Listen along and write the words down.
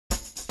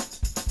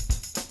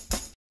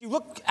You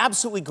look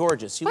absolutely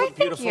gorgeous. You Why, look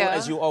beautiful, thank you.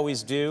 as you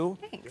always do.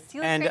 Thanks. You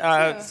look And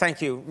great, too.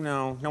 thank you.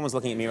 No one's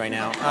looking at me right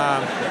now.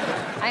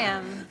 I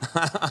am.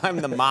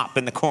 I'm the mop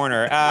in the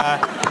corner.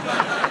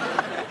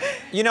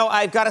 You know,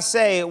 I've got to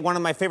say, one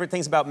of my favorite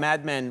things about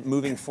Mad Men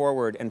moving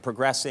forward and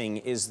progressing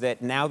is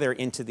that now they're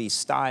into these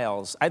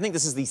styles. I think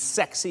this is the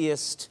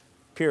sexiest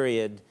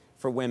period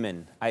for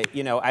women.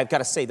 I've got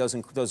to say, those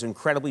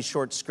incredibly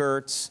short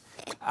skirts.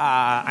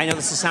 I know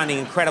this is sounding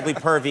incredibly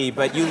pervy,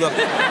 but you look...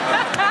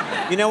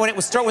 You know, when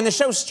the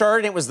show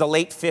started, it was the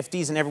late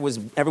 50s, and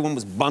everyone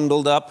was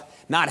bundled up,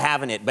 not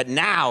having it. But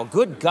now,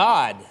 good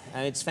God,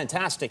 it's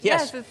fantastic.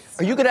 Yes.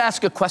 Are you going to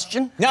ask a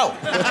question? No.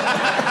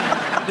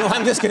 No,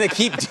 I'm just going to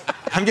keep.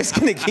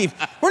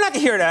 We're not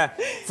here to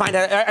find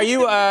out. Are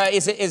you?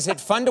 Is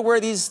it fun to wear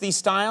these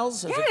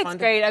styles? Yeah, it's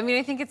great. I mean,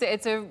 I think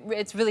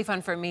it's really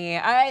fun for me.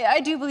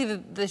 I do believe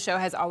that the show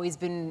has always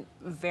been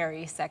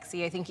very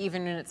sexy. I think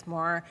even in its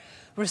more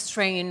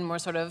restrained, more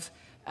sort of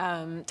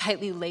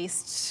tightly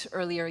laced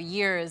earlier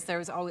years, there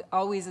was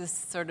always this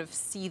sort of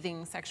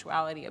seething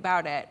sexuality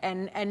about it,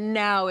 and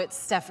now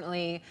it's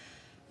definitely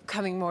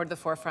coming more to the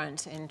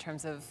forefront in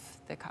terms of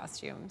the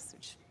costumes,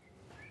 which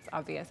is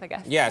obvious, I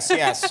guess.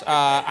 Yes.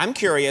 I'm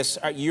curious.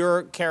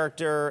 Your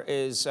character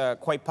is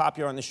quite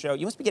popular on the show.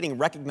 You must be getting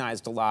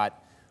recognized a lot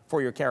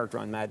for your character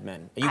on Mad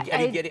Men.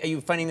 Are you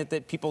finding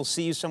that people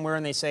see you somewhere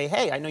and they say,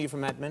 "Hey, I know you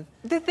from Mad Men"?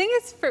 The thing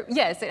is,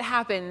 yes, it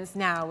happens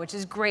now, which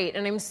is great,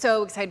 and I'm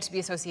so excited to be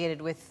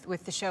associated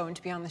with the show and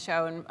to be on the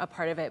show and a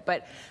part of it.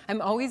 But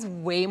I'm always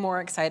way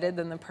more excited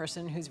than the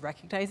person who's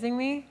recognizing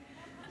me.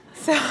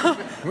 So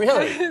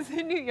really? I was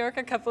in New York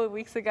a couple of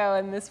weeks ago,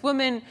 and this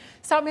woman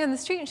stopped me on the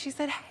street and she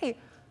said, "Hey,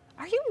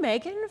 are you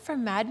Megan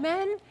from Mad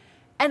Men?"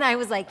 And I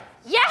was like,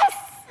 "Yes!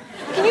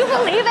 Can you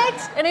believe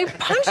it?" And I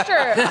punched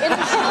her in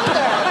the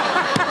shoulder.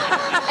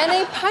 And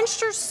I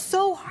punched her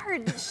so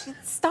hard that she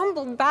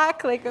stumbled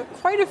back like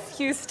quite a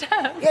few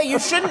steps. Yeah, you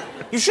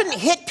shouldn't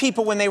hit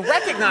people when they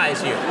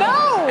recognize you.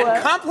 No!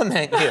 And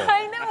compliment you.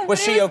 I know.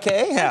 Was she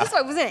okay? Yeah.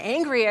 I wasn't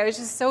angry. I was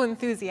just so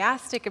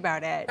enthusiastic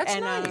about it. That's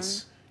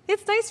nice.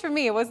 It's nice for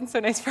me. It wasn't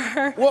so nice for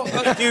her. Well,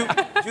 do you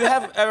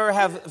ever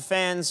have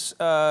fans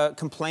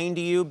complain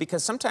to you?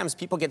 Because sometimes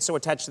people get so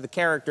attached to the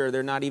character,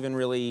 they're not even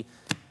really...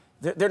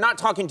 They're not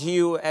talking to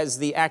you as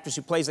the actress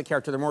who plays the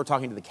character, they're more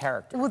talking to the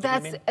character. Well,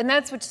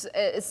 that's what's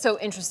so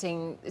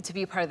interesting to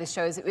be a part of the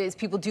show is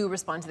people do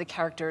respond to the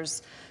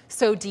characters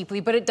so deeply,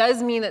 but it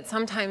does mean that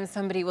sometimes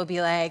somebody will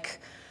be like,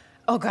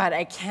 "Oh God,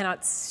 I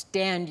cannot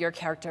stand your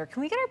character.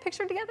 Can we get our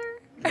picture together?"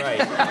 Right.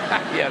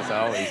 Yes,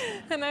 always.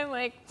 And I'm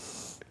like,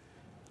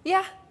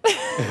 yeah.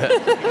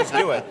 Let's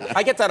do it.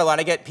 I get that a lot.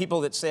 I get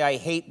people that say, "I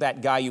hate that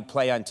guy you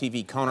play on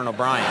TV, Conan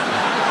O'Brien."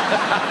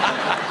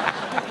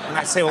 And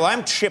I say, "Well,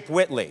 I'm Chip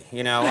Whitley,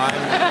 I'm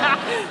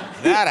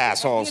that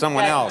asshole,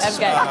 someone else." I've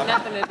got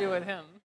nothing to do with him.